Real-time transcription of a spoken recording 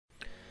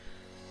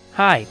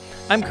Hi,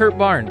 I'm Kurt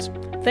Barnes.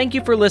 Thank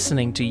you for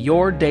listening to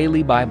Your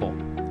Daily Bible.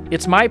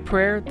 It's my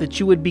prayer that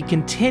you would be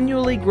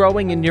continually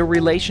growing in your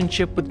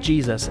relationship with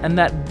Jesus and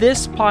that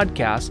this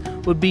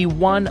podcast would be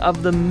one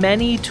of the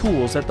many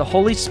tools that the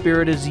Holy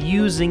Spirit is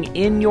using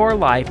in your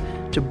life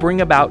to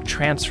bring about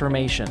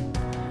transformation.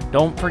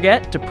 Don't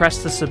forget to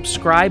press the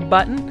subscribe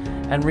button,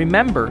 and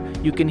remember,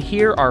 you can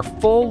hear our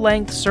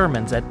full-length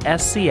sermons at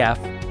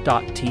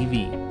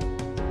scf.tv.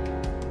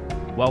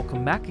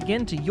 Welcome back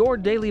again to Your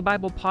Daily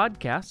Bible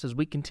Podcast as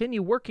we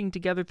continue working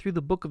together through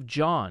the book of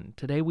John.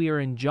 Today we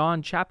are in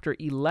John chapter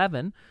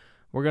 11.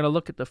 We're going to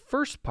look at the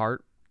first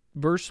part,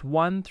 verse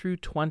 1 through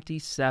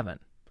 27.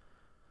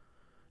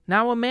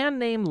 Now a man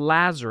named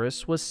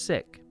Lazarus was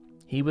sick.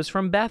 He was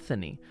from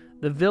Bethany,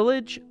 the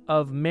village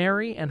of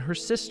Mary and her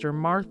sister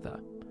Martha.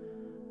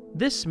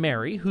 This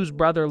Mary, whose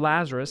brother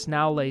Lazarus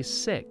now lay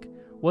sick,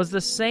 was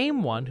the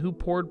same one who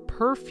poured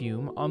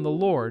perfume on the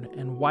Lord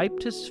and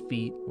wiped his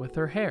feet with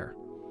her hair.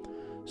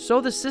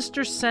 So the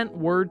sisters sent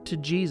word to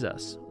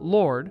Jesus,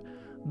 "Lord,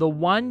 the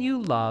one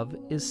you love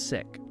is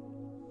sick."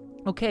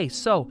 Okay,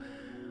 so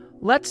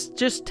let's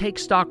just take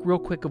stock real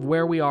quick of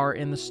where we are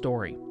in the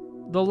story.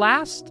 The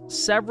last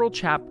several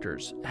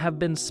chapters have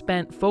been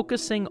spent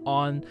focusing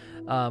on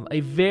a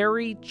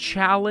very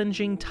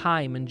challenging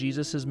time in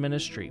Jesus'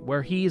 ministry,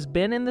 where he has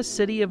been in the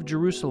city of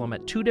Jerusalem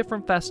at two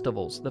different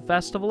festivals, the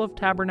Festival of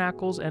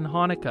Tabernacles and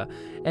Hanukkah,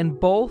 and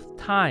both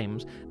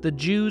times the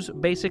Jews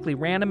basically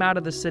ran him out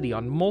of the city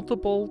on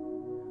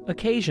multiple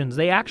occasions.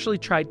 They actually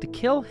tried to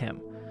kill him.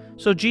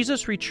 So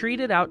Jesus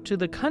retreated out to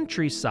the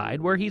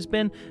countryside where he's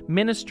been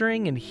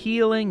ministering and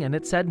healing, and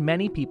it said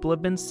many people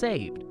have been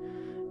saved.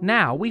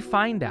 Now we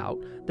find out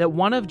that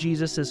one of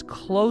Jesus'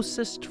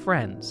 closest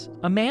friends,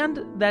 a man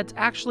that's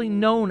actually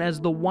known as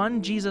the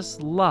one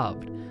Jesus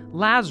loved,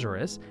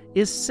 Lazarus,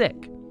 is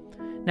sick.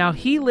 Now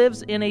he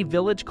lives in a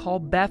village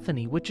called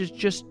Bethany, which is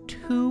just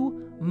 2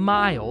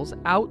 miles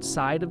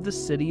outside of the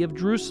city of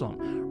Jerusalem,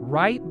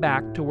 right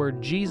back to where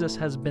Jesus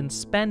has been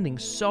spending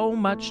so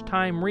much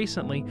time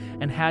recently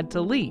and had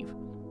to leave.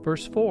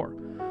 Verse 4,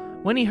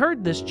 when he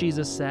heard this,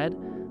 Jesus said,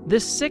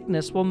 "This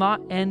sickness will not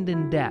end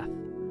in death.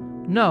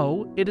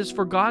 No, it is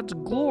for God's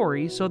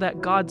glory, so that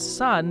God's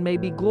Son may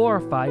be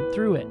glorified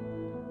through it."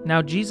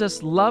 Now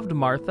Jesus loved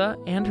Martha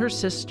and her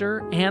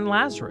sister and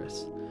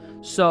Lazarus.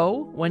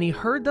 So when he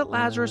heard that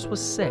Lazarus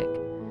was sick,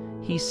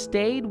 he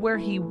stayed where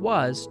he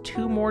was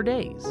 2 more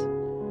days.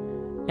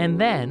 And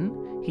then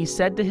he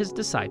said to his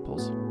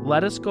disciples,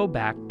 "Let us go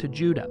back to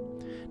Judah."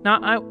 Now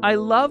I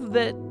love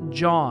that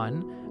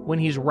John, when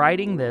he's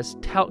writing this,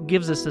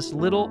 gives us this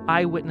little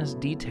eyewitness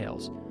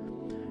details.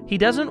 He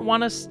doesn't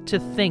want us to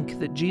think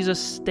that Jesus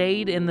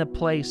stayed in the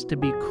place to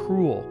be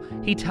cruel.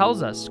 He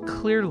tells us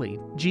clearly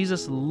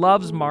Jesus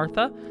loves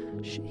Martha,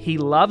 he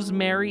loves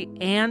Mary,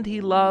 and he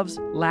loves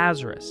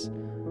Lazarus.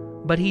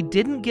 But he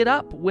didn't get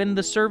up when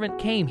the servant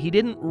came. He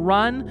didn't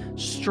run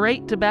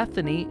straight to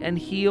Bethany and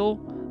heal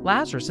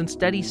Lazarus.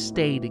 Instead, he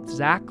stayed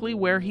exactly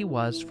where he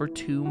was for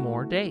 2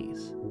 more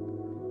days.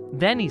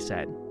 Then he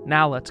said,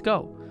 "Now let's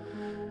go."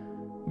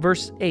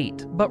 Verse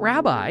 8, "But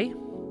Rabbi,"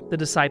 the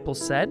disciples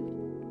said,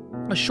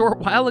 "a short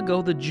while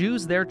ago the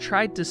Jews there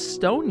tried to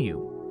stone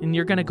you, and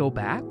you're going to go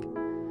back?"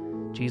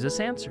 Jesus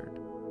answered,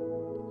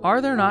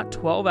 "Are there not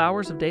 12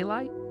 hours of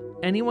daylight?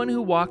 Anyone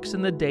who walks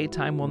in the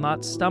daytime will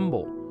not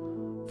stumble,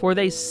 for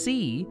they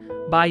see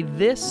by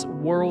this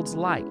world's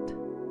light.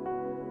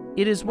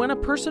 It is when a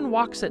person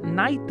walks at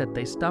night that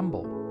they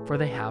stumble, for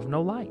they have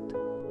no light."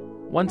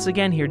 Once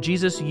again here,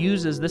 Jesus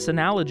uses this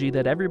analogy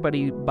that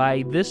everybody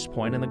by this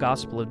point in the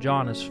Gospel of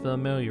John is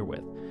familiar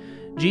with.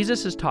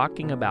 Jesus is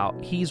talking about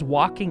he's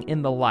walking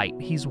in the light.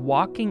 He's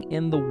walking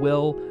in the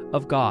will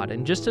of God.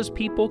 And just as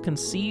people can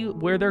see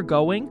where they're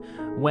going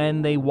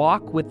when they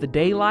walk with the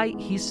daylight,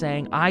 he's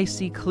saying, I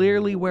see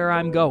clearly where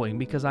I'm going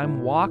because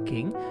I'm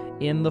walking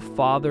in the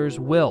Father's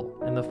will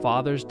and the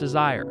Father's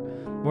desire.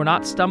 We're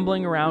not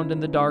stumbling around in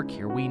the dark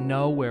here. We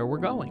know where we're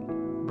going.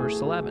 Verse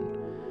 11.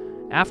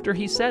 After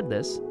he said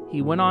this,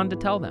 he went on to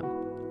tell them,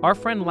 "Our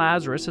friend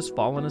Lazarus has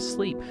fallen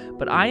asleep,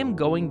 but I am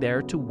going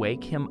there to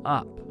wake him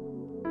up."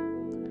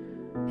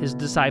 His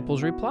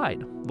disciples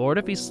replied, "Lord,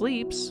 if he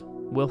sleeps,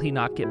 will he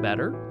not get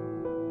better?"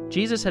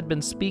 Jesus had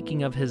been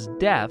speaking of his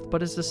death,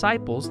 but his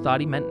disciples thought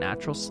he meant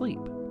natural sleep.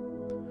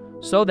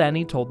 So then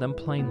he told them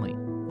plainly,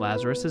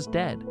 "Lazarus is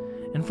dead,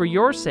 and for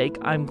your sake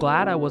I'm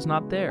glad I was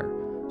not there,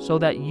 so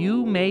that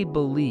you may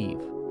believe.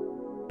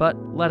 But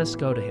let us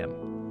go to him."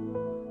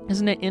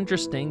 Isn't it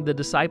interesting? The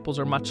disciples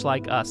are much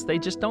like us. They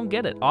just don't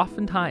get it.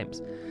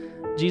 Oftentimes,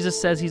 Jesus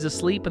says he's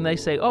asleep, and they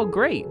say, "Oh,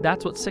 great,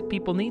 that's what sick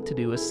people need to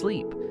do, is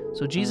sleep."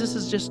 So Jesus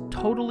is just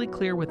totally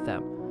clear with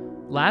them.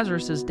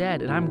 Lazarus is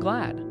dead, and I'm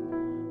glad,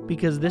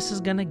 because this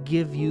is going to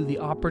give you the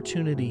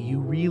opportunity you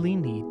really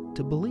need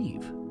to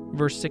believe.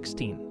 Verse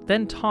 16,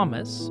 then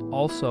Thomas,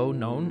 also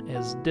known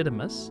as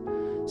Didymus,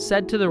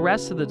 said to the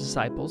rest of the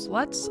disciples,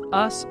 "Let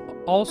us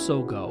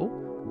also go,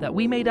 that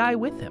we may die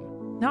with him."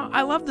 Now,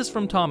 I love this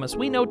from Thomas.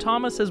 We know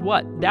Thomas as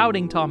what?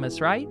 Doubting Thomas,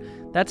 right?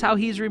 That's how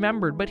he's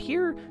remembered. But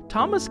here,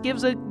 Thomas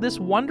gives this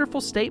wonderful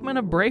statement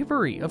of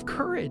bravery, of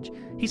courage.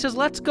 He says,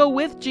 let's go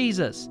with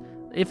Jesus.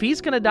 If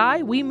he's going to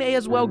die, we may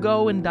as well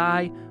go and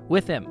die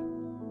with him.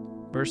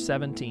 Verse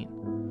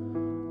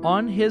 17.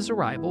 On his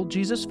arrival,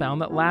 Jesus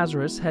found that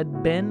Lazarus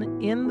had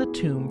been in the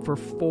tomb for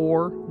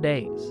 4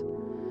 days.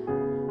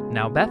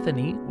 Now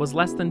Bethany was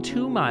less than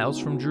 2 miles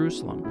from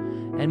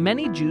Jerusalem, and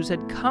many Jews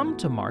had come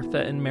to Martha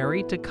and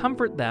Mary to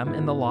comfort them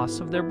in the loss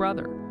of their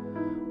brother.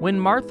 When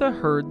Martha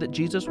heard that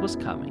Jesus was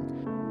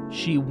coming,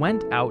 she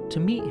went out to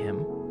meet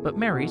him, but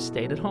Mary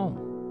stayed at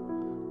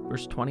home.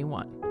 Verse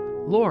 21.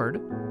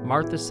 Lord,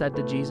 Martha said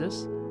to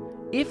Jesus,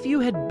 if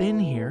you had been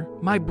here,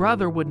 my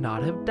brother would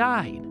not have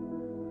died.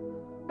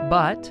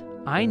 But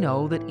I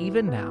know that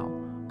even now,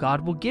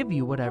 God will give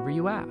you whatever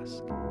you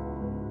ask.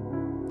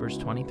 Verse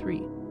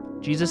 23.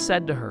 Jesus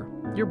said to her,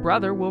 your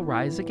brother will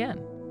rise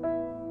again.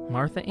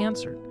 Martha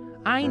answered,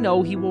 I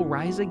know he will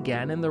rise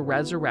again in the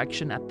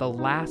resurrection at the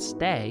last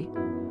day.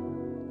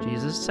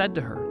 Jesus said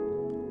to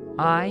her,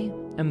 I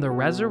am the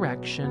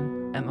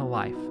resurrection and the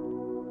life.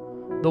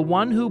 The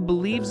one who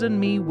believes in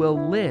me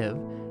will live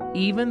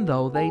even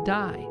though they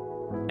die.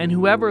 And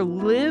whoever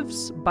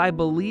lives by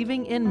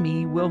believing in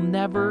me will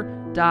never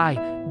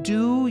die.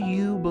 Do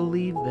you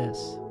believe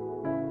this?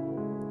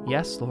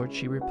 Yes, Lord,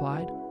 she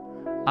replied.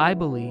 I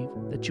believe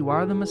that you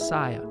are the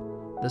Messiah,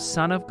 the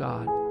Son of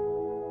God,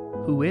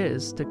 who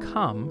is to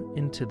come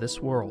into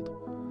this world.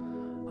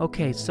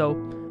 Okay, so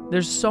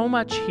there's so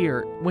much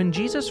here. When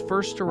Jesus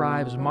first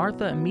arrives,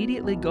 Martha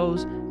immediately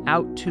goes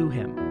out to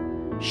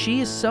him.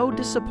 She is so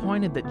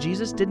disappointed that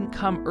Jesus didn't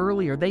come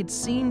earlier. They'd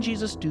seen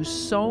Jesus do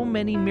so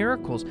many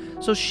miracles.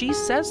 So she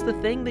says the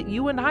thing that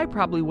you and I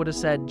probably would have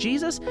said,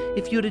 Jesus,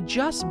 if you'd have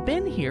just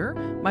been here,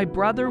 my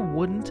brother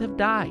wouldn't have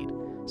died.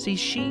 See,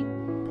 she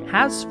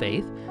has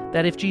faith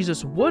that if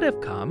Jesus would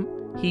have come,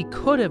 he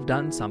could have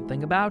done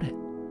something about it.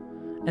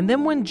 And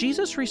then when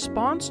Jesus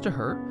responds to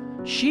her,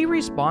 she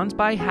responds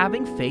by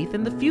having faith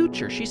in the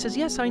future. She says,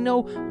 yes, I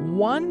know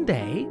one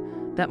day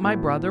that my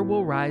brother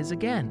will rise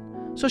again.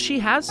 So she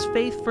has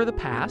faith for the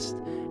past,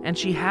 and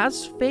she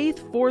has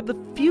faith for the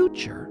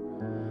future.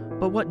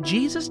 But what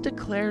Jesus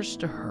declares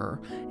to her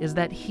is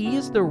that he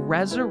is the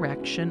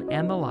resurrection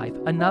and the life.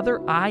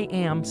 Another I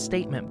am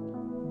statement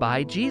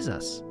by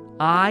Jesus.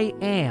 I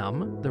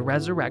am the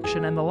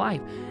resurrection and the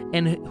life.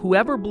 And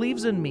whoever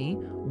believes in me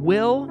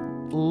will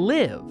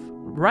live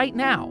right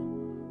now.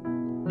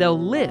 They'll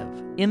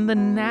live in the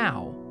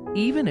now,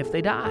 even if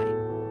they die.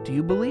 Do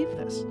you believe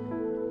this?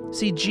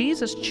 See,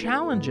 Jesus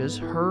challenges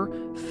her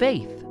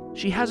faith.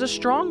 She has a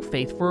strong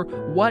faith for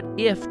what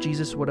if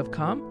Jesus would have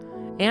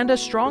come, and a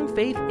strong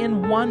faith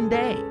in one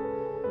day.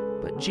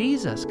 But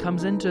Jesus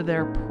comes into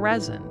their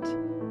present,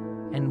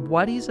 and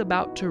what he's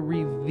about to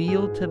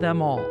reveal to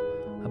them all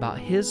about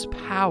his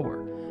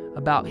power,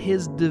 about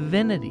his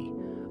divinity,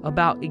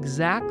 about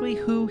exactly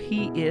who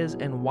he is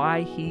and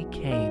why he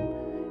came,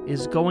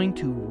 is going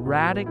to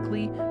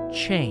radically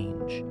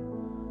change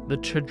the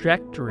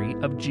trajectory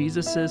of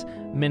Jesus'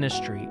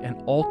 ministry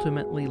and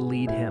ultimately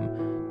lead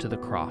him to the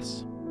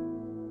cross.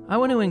 I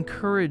want to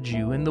encourage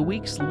you, in the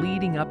weeks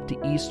leading up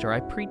to Easter, I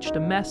preached a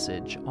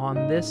message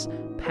on this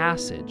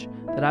passage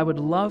that I would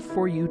love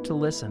for you to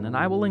listen, and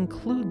I will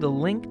include the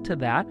link to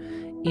that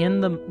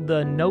in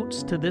the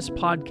notes to this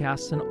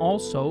podcast, and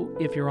also,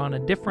 if you're on a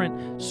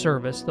different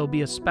service, there'll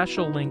be a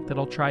special link that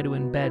I'll try to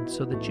embed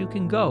so that you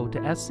can go to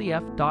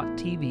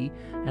scf.tv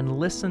and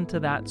listen to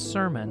that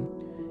sermon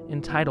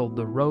entitled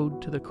The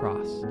Road to the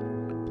Cross.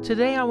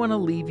 Today I want to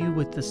leave you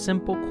with the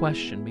simple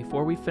question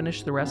before we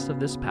finish the rest of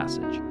this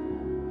passage.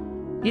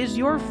 Is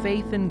your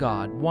faith in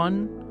God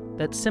one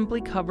that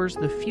simply covers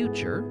the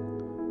future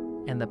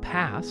and the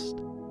past,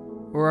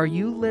 or are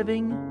you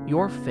living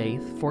your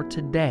faith for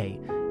today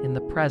in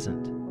the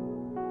present?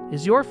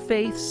 Is your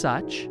faith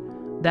such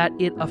that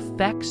it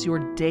affects your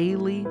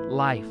daily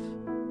life,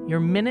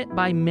 your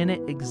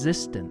minute-by-minute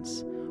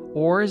existence,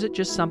 or is it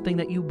just something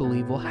that you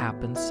believe will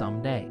happen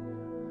someday?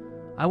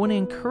 I want to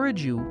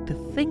encourage you to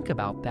think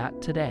about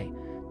that today,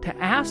 to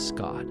ask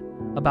God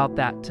about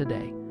that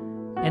today.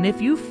 And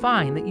if you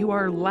find that you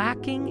are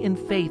lacking in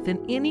faith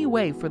in any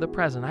way for the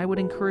present, I would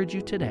encourage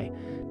you today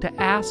to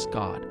ask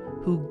God,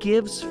 who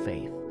gives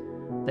faith,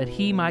 that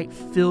he might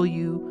fill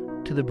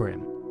you to the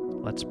brim.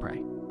 Let's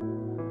pray.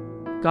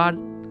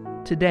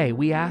 God, today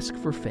we ask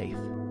for faith.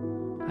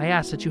 I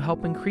ask that you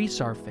help increase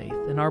our faith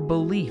and our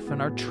belief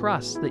and our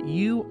trust that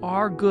you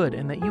are good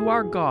and that you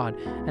are God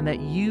and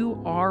that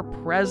you are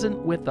present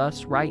with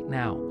us right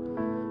now.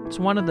 It's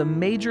one of the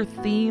major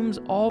themes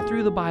all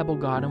through the Bible,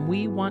 God, and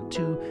we want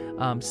to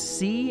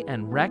see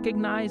and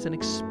recognize and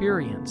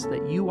experience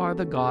that you are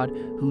the God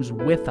who's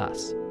with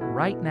us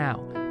right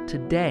now,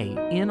 today,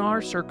 in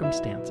our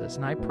circumstances.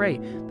 And I pray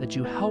that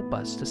you help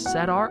us to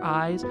set our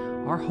eyes,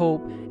 our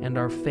hope, and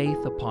our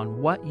faith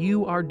upon what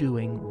you are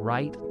doing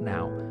right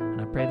now. And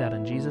I pray that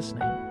in Jesus'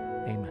 name.